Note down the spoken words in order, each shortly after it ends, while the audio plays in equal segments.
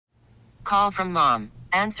Call from mom.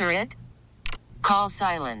 Answer it. Call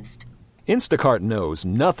silenced. Instacart knows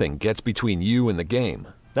nothing gets between you and the game.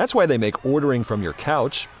 That's why they make ordering from your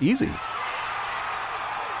couch easy.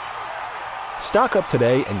 Stock up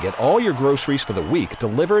today and get all your groceries for the week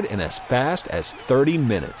delivered in as fast as 30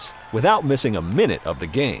 minutes without missing a minute of the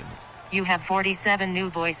game. You have 47 new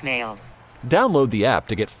voicemails. Download the app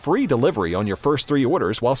to get free delivery on your first 3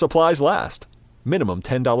 orders while supplies last. Minimum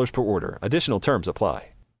 $10 per order. Additional terms apply.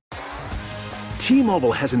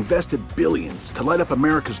 T-Mobile has invested billions to light up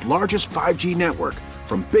America's largest 5G network,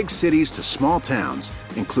 from big cities to small towns,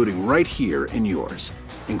 including right here in yours.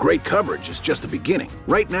 And great coverage is just the beginning.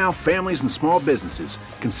 Right now, families and small businesses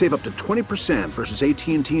can save up to 20% versus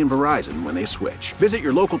AT&T and Verizon when they switch. Visit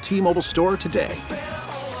your local T-Mobile store today.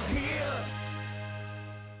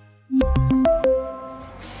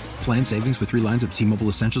 Plan savings with 3 lines of T-Mobile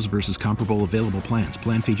Essentials versus comparable available plans.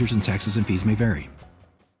 Plan features and taxes and fees may vary.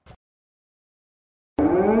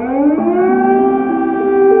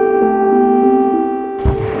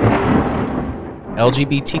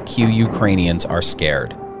 LGBTQ Ukrainians are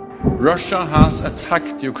scared. Russia has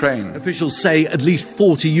attacked Ukraine. Officials say at least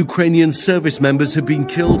 40 Ukrainian service members have been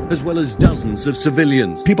killed, as well as dozens of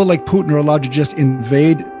civilians. People like Putin are allowed to just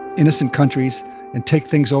invade innocent countries and take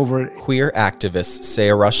things over. Queer activists say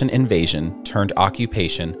a Russian invasion turned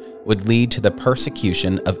occupation would lead to the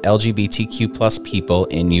persecution of LGBTQ plus people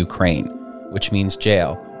in Ukraine, which means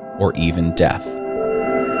jail or even death.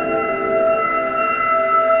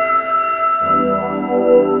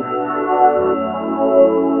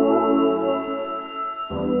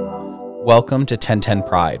 Welcome to 1010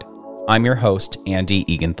 Pride. I'm your host, Andy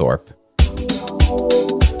Eganthorpe.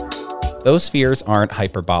 Those fears aren't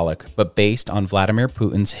hyperbolic, but based on Vladimir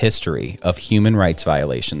Putin's history of human rights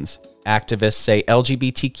violations. Activists say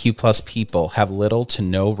LGBTQ plus people have little to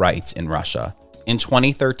no rights in Russia. In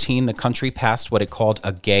 2013, the country passed what it called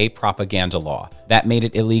a gay propaganda law that made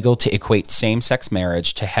it illegal to equate same-sex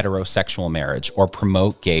marriage to heterosexual marriage or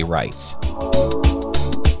promote gay rights.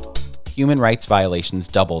 Human rights violations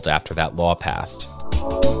doubled after that law passed.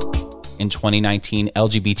 In 2019,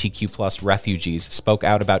 LGBTQ plus refugees spoke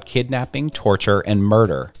out about kidnapping, torture, and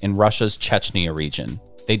murder in Russia's Chechnya region.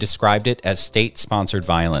 They described it as state-sponsored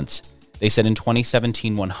violence. They said in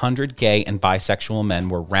 2017, 100 gay and bisexual men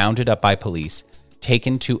were rounded up by police,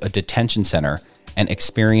 taken to a detention center, and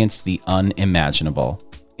experienced the unimaginable.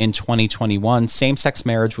 In 2021, same-sex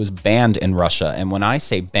marriage was banned in Russia, and when I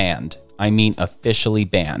say banned, I mean officially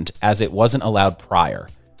banned, as it wasn't allowed prior.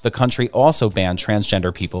 The country also banned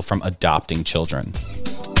transgender people from adopting children.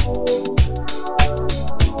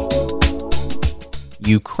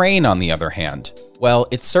 Ukraine, on the other hand, well,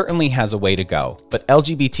 it certainly has a way to go, but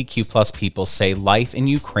LGBTQ plus people say life in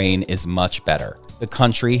Ukraine is much better. The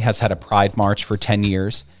country has had a pride march for 10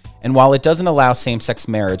 years, and while it doesn't allow same-sex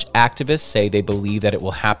marriage, activists say they believe that it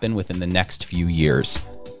will happen within the next few years.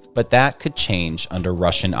 But that could change under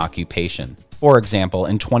Russian occupation. For example,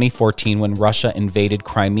 in 2014, when Russia invaded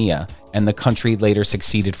Crimea and the country later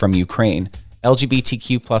seceded from Ukraine,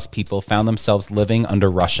 LGBTQ plus people found themselves living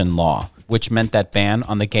under Russian law, which meant that ban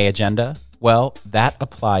on the gay agenda, well, that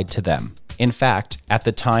applied to them. In fact, at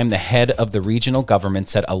the time, the head of the regional government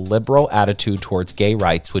said a liberal attitude towards gay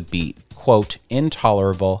rights would be, quote,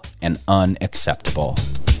 intolerable and unacceptable.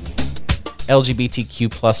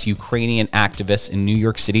 LGBTQ plus Ukrainian activists in New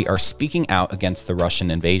York City are speaking out against the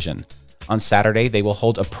Russian invasion. On Saturday, they will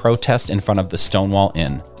hold a protest in front of the Stonewall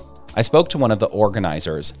Inn. I spoke to one of the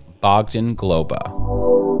organizers, Bogdan Globa.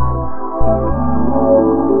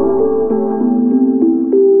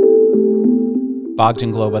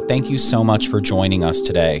 Bogdan Globa, thank you so much for joining us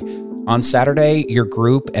today. On Saturday, your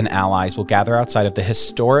group and allies will gather outside of the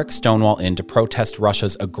historic Stonewall Inn to protest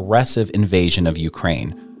Russia's aggressive invasion of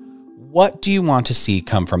Ukraine. What do you want to see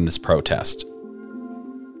come from this protest?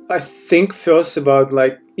 I think first about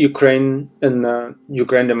Ukraine and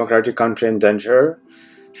Ukraine democratic country in danger.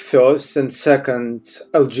 First and second,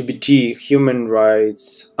 LGBT human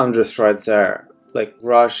rights under threat there.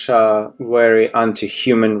 Russia, very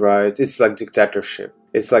anti-human rights. It's like dictatorship.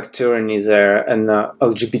 It's like tyranny there. And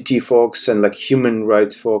LGBT folks and human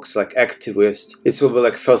rights folks, activists, it will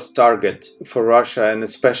be first target for Russia. And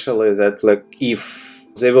especially that if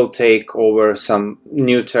they will take over some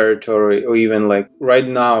new territory, or even right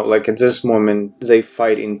now, at this moment, they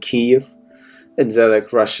fight in Kiev. And they're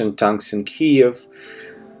Russian tanks in Kiev.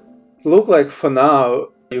 Look like for now,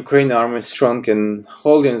 Ukrainian army is strong in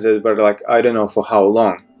holding that, but I don't know for how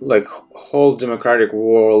long. Whole democratic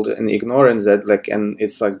world and ignoring that, and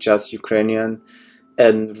it's just Ukrainian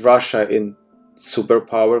and Russia in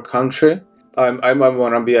superpower country. I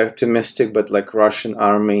want to be optimistic, but Russian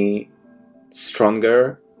army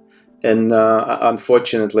stronger. And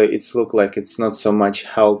unfortunately, it's looked like it's not so much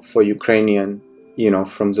help for Ukrainian,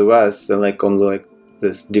 from the West, and like only like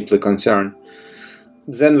this deeply concerned.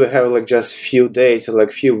 Then we have like just few days or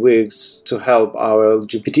like few weeks to help our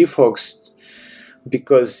LGBT folks,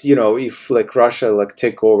 because if like Russia like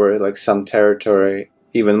take over like some territory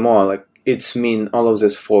even more, like it's mean all of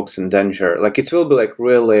these folks in danger. Like it will be like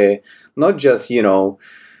really not just oh,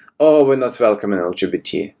 we're not welcoming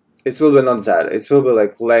LGBT. It will be not that. It will be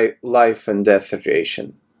like life and death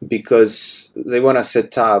situation, because they want to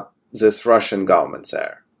set up this Russian government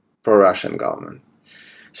there, pro-Russian government.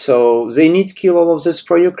 So they need to kill all of these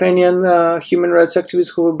pro-Ukrainian human rights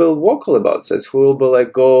activists who will be vocal about this, who will be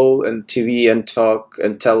like go on TV and talk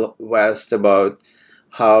and tell West about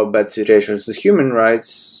how bad situations with human rights.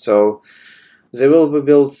 So they will be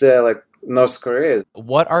built there like North Korea.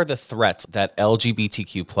 What are the threats that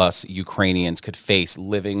LGBTQ plus Ukrainians could face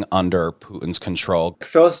living under Putin's control?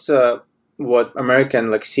 First, what American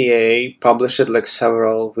like CIA published it like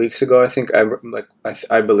several weeks ago. I think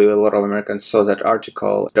I believe a lot of Americans saw that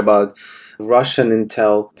article about Russian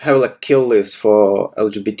intel have like kill list for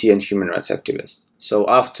LGBT and human rights activists. So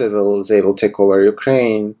after they will take over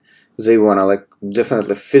Ukraine, they wanna like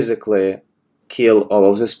definitely physically kill all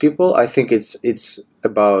of these people. I think it's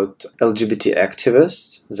about LGBT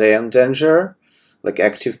activists. They are in danger, like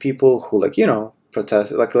active people who like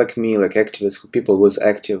protest, like me, like activists, people who was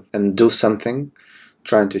active and do something,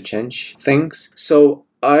 trying to change things. So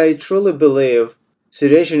I truly believe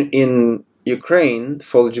situation in Ukraine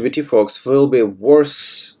for LGBT folks will be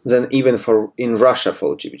worse than even in Russia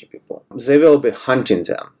for LGBT people. They will be hunting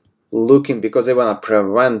them, looking, because they want to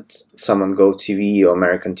prevent someone go TV or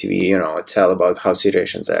American TV, tell about how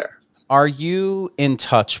situations are. Are you in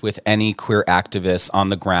touch with any queer activists on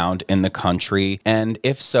the ground in the country? And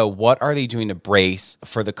if so, what are they doing to brace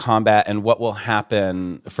for the combat, and what will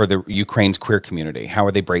happen for the Ukraine's queer community? How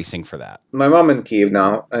are they bracing for that? My mom in Kyiv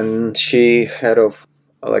now, and she head of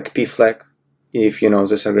like PFLAG, if you know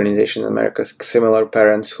this organization in America, similar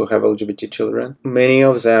parents who have LGBT children. Many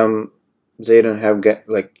of them, they don't have get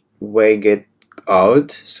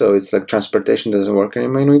out, so it's like transportation doesn't work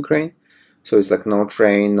anymore in Ukraine. So it's like no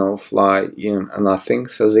train, no flight, nothing.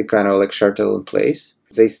 So they kind of like shuttle in place.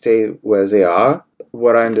 They stay where they are.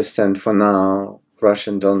 What I understand for now,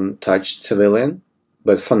 Russian don't touch civilian,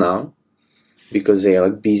 but for now, because they are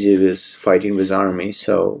like busy with fighting with army.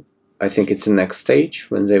 So I think it's the next stage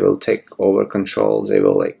when they will take over control. They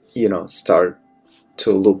will like, start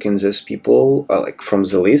to look in these people like from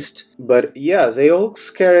the list. But yeah, they all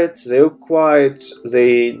scared, they all quiet,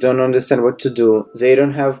 they don't understand what to do, they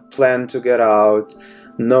don't have plan to get out,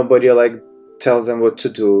 nobody like tells them what to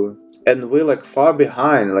do, and we're like far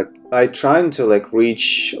behind. Like I trying to like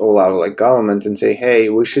reach all our like government and say, hey,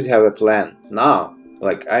 we should have a plan now.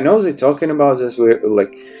 Like I know they're talking about this, we're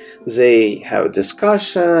like they have a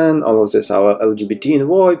discussion, all of this, our LGBT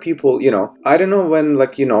envoy people, I don't know when,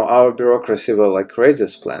 like, our bureaucracy will, like, create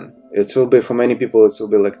this plan. It will be, for many people, it will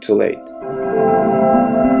be, like, too late.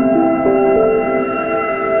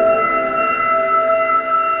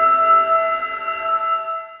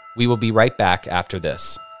 We will be right back after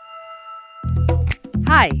this.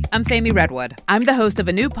 Hi, I'm Fami Redwood. I'm the host of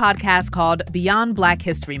a new podcast called Beyond Black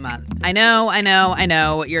History Month. I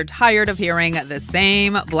know. You're tired of hearing the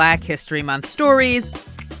same Black History Month stories.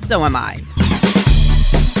 So am I.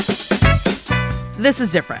 This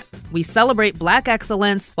is different. We celebrate Black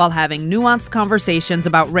excellence while having nuanced conversations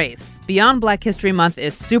about race. Beyond Black History Month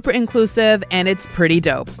is super inclusive, and it's pretty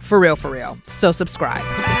dope. For real. So subscribe.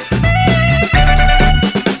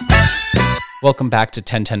 Welcome back to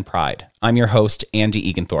 1010 Pride. I'm your host,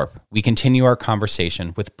 Andy Eganthorpe. We continue our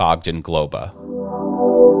conversation with Bogdan Globa.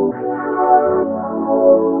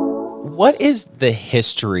 What is the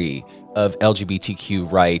history of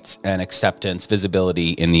LGBTQ rights and acceptance,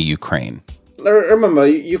 visibility in the Ukraine? Remember,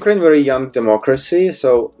 Ukraine very young democracy,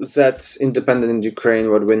 so that independent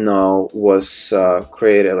Ukraine, what we know, was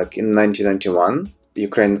created like in 1991.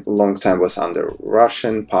 Ukraine long time was under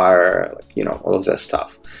Russian Empire, all of that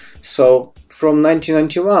stuff. So from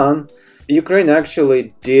 1991, Ukraine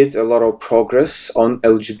actually did a lot of progress on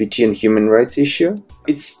LGBT and human rights issue.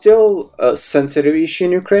 It's still a sensitive issue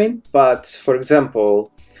in Ukraine, but for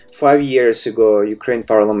example, 5 years ago, Ukraine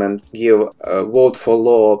parliament gave a vote for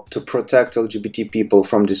law to protect LGBT people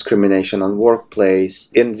from discrimination on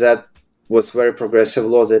workplace, and that was very progressive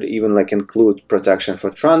law that even include protection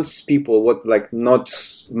for trans people, what not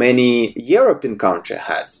many European country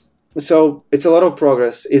has. So it's a lot of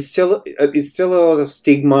progress. It's still a lot of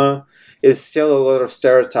stigma. It's still a lot of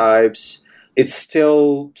stereotypes. it's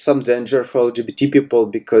still some danger for LGBT people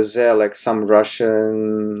because there are like some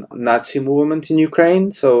Russian Nazi movement in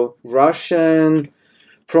Ukraine. So Russian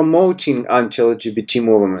promoting anti-LGBT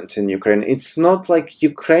movement in Ukraine. It's not like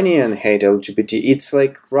Ukrainian hate LGBT. It's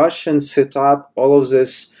like Russians set up all of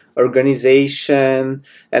this organization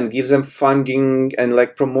and gives them funding and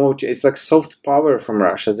like promote. It's like soft power from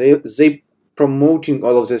Russia. They promoting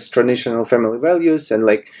all of these traditional family values and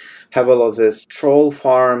like have all of these troll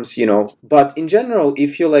farms, But in general,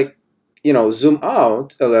 if you like, zoom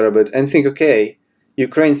out a little bit and think, okay,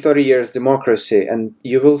 Ukraine 30 years democracy, and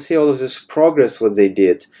you will see all of this progress what they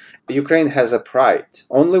did. Ukraine has a pride.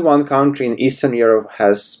 Only one country in Eastern Europe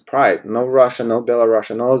has pride. No Russia, no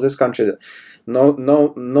Belarus, no this country. No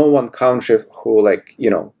one country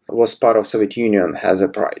who was part of Soviet Union has a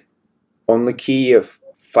pride. Only Kiev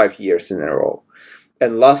 5 years in a row.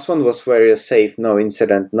 And last one was very safe, no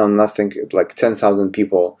incident, no nothing, like 10,000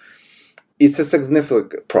 people. It's a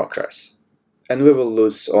significant progress. And we will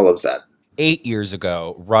lose all of that. 8 years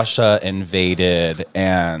ago, Russia invaded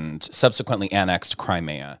and subsequently annexed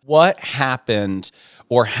Crimea. What happened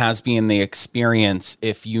or has been the experience,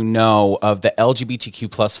 if you know, of the LGBTQ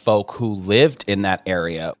plus folk who lived in that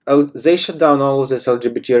area? They shut down all of this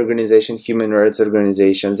LGBT organizations, human rights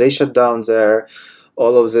organizations. They shut down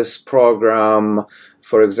all of this program,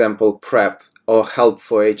 for example, PrEP, or help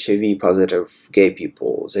for HIV positive gay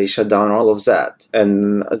people. They shut down all of that.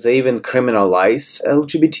 And they even criminalize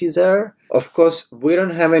LGBT there. Of course, we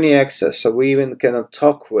don't have any access, so we even cannot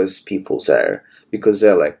talk with people there because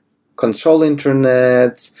they're like control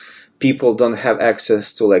internet. People don't have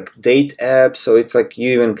access to like date apps, so it's like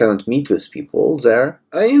you even cannot meet with people there.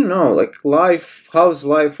 I don't know, like life, how's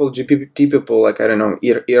life for LGBT people, like I don't know,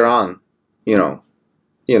 Iran,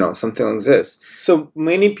 something like this. So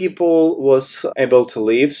many people was able to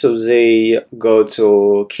leave, so they go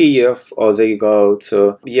to Kiev or they go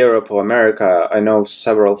to Europe or America. I know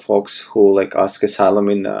several folks who like ask asylum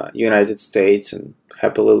in the United States and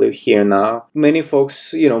happily live here now. Many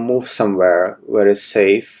folks, move somewhere where it's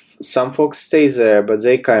safe. Some folks stay there, but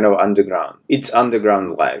they kind of underground. It's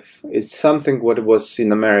underground life. It's something what was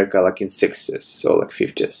in America like in 60s, so like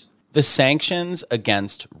 50s. The sanctions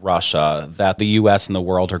against Russia that the U.S. and the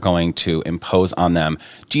world are going to impose on them,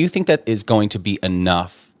 do you think that is going to be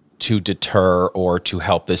enough to deter or to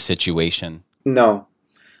help this situation? No.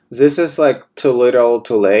 This is like too little,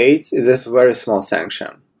 too late. It's just a very small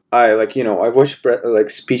sanction. I watched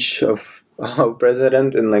speech of our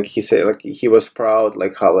president, and like he said, like he was proud,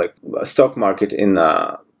 like how like a stock market in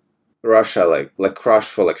Russia like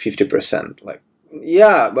crashed for like 50%, like.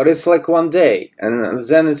 Yeah, but it's like one day, and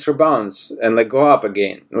then it rebounds and like go up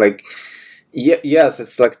again. Like, yes,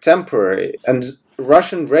 it's like temporary, and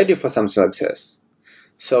Russian ready for something like this.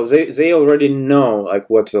 So they already know like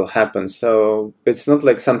what will happen. So it's not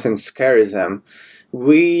like something scares them.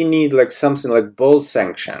 We need like something like bold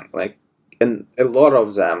sanction, like, and a lot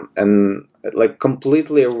of them, and like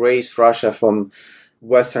completely erase Russia from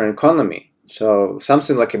Western economy. So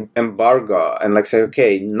something like an embargo and like say,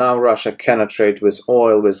 okay, now Russia cannot trade with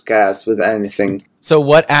oil, with gas, with anything. So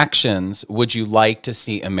what actions would you like to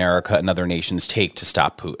see America and other nations take to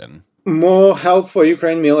stop Putin? More help for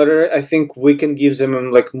Ukraine military. I think we can give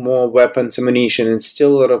them like more weapons, ammunition, and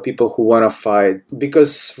still a lot of people who want to fight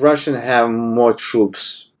because Russians have more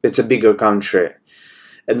troops. It's a bigger country.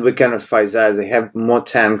 And we cannot fight that. They have more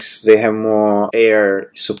tanks. They have more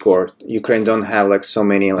air support. Ukraine don't have like so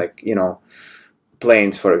many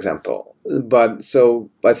planes, for example. But so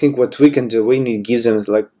I think what we can do, we need to give them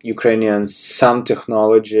like Ukrainians some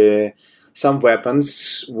technology, some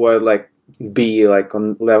weapons where like be like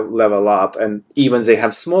on level up, and even they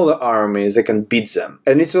have smaller armies, they can beat them.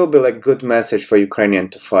 And it will be like good message for Ukrainian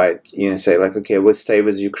to fight. Say like, okay, we stay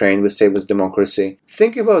with Ukraine, we stay with democracy.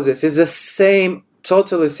 Think about this. It's the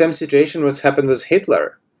totally same situation what's happened with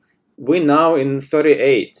Hitler. We now in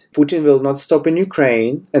 38. Putin will not stop in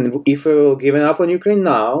Ukraine, and if we will give up on Ukraine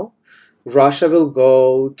now, Russia will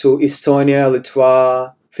go to Estonia,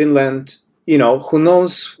 Litva, Finland. Who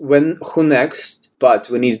knows who next? But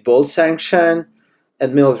we need bold sanction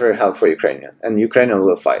and military help for Ukrainian, and Ukrainian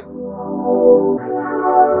will fight.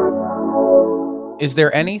 Is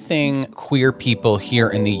there anything queer people here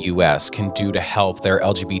in the U.S. can do to help their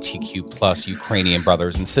LGBTQ plus Ukrainian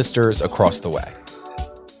brothers and sisters across the way?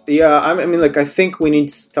 Yeah, I think we need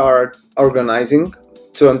to start organizing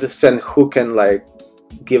to understand who can like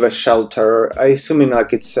give a shelter. I assume in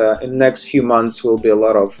the next few months will be a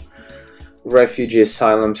lot of refugee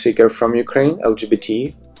asylum seeker from Ukraine,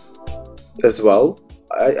 LGBT as well.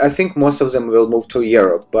 I think most of them will move to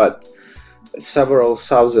Europe, but several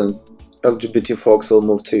thousand LGBT folks will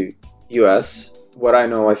move to US. What I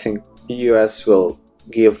know, I think US will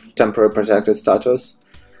give temporary protected status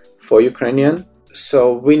for Ukrainian.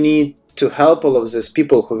 So we need to help all of these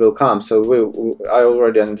people who will come. So I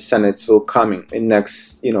already understand it will coming in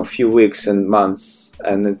next few weeks and months,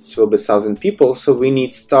 and it will be 1,000 people. So we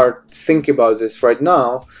need to start thinking about this right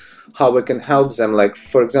now, how we can help them. Like,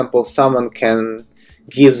 for example, someone can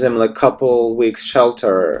give them like couple weeks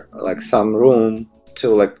shelter, like some room to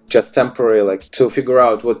like just temporary, like to figure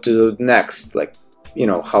out what to do next, like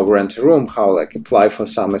how rent a room, how like apply for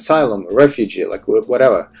some asylum, refugee, like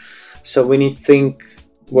whatever. So we need to think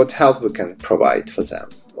what help we can provide for them.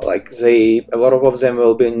 Like a lot of them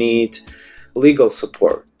will need legal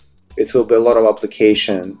support. It will be a lot of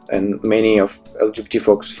application, and many of LGBT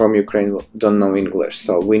folks from Ukraine don't know English,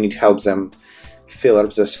 so we need to help them fill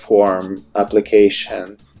up this form,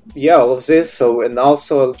 application. Yeah, all of this. So, and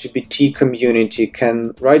also LGBT community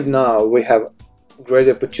can, right now we have great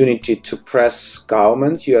opportunity to press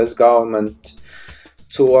government, US government,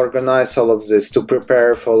 to organize all of this, to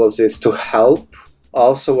prepare for all of this, to help.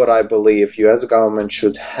 Also, what I believe, US government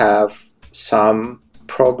should have some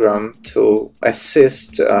program to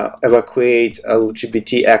assist, evacuate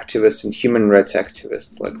LGBT activists and human rights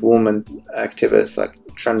activists, like women activists, like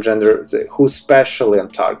transgender, who especially on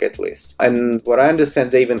target list. And what I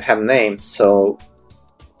understand, they even have names. So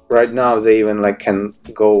right now they even like can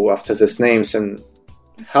go after these names and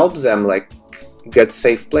help them like get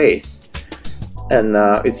safe place. And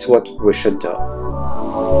it's what we should do.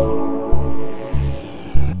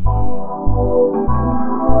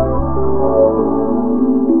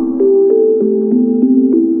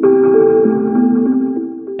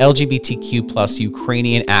 LGBTQ plus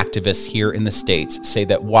Ukrainian activists here in the States say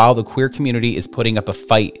that while the queer community is putting up a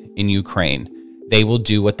fight in Ukraine, they will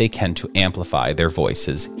do what they can to amplify their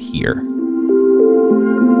voices here.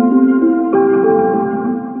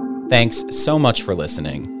 Thanks so much for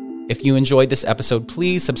listening. If you enjoyed this episode,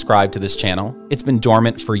 please subscribe to this channel. It's been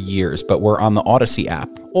dormant for years, but we're on the Odyssey app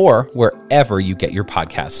or wherever you get your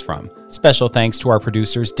podcasts from. Special thanks to our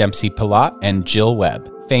producers Dempsey Pilat and Jill Webb.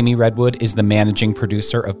 Fami Redwood is the managing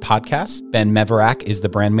producer of podcasts. Ben Meverak is the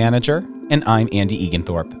brand manager. And I'm Andy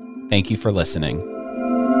Eganthorpe. Thank you for listening.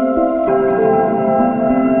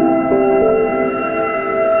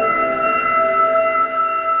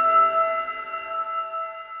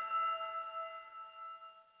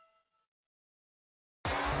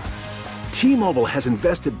 T-Mobile has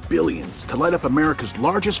invested billions to light up America's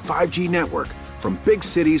largest 5G network, from big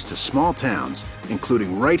cities to small towns,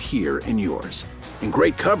 including right here in yours. And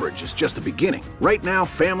great coverage is just the beginning. Right now,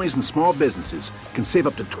 families and small businesses can save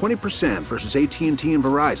up to 20% versus AT&T and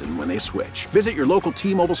Verizon when they switch. Visit your local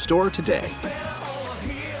T-Mobile store today.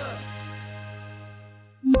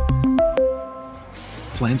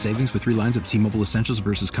 Plan savings with 3 lines of T-Mobile Essentials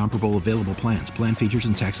versus comparable available plans. Plan features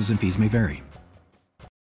and taxes and fees may vary.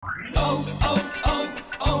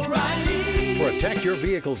 Protect your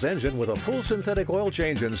vehicle's engine with a full synthetic oil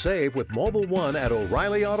change and save with Mobile One at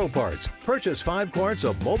O'Reilly Auto Parts. Purchase 5 quarts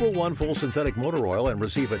of Mobile One full synthetic motor oil and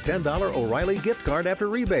receive a $10 O'Reilly gift card after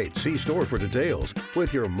rebate. See store for details.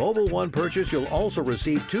 With your Mobile One purchase, you'll also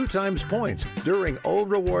receive 2 times points during O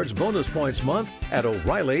Rewards Bonus Points Month at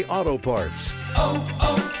O'Reilly Auto Parts.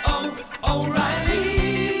 O'Reilly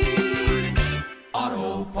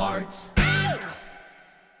Auto Parts.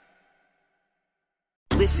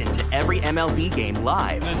 Listen to every MLB game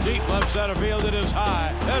live. In the deep left center field, it is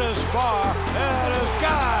high, it is far, it is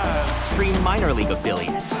gone. Stream minor league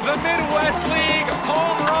affiliates. The Midwest League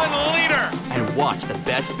home run leader. And watch the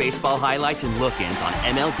best baseball highlights and look-ins on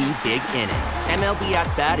MLB Big Inning. MLB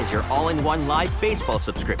At Bat is your all-in-one live baseball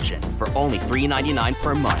subscription for only $3.99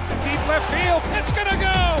 per month. Deep left field, it's gonna go.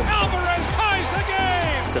 Alvarez ties the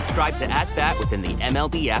game. Subscribe to At Bat within the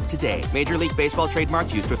MLB app today. Major League Baseball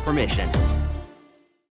trademarks used with permission.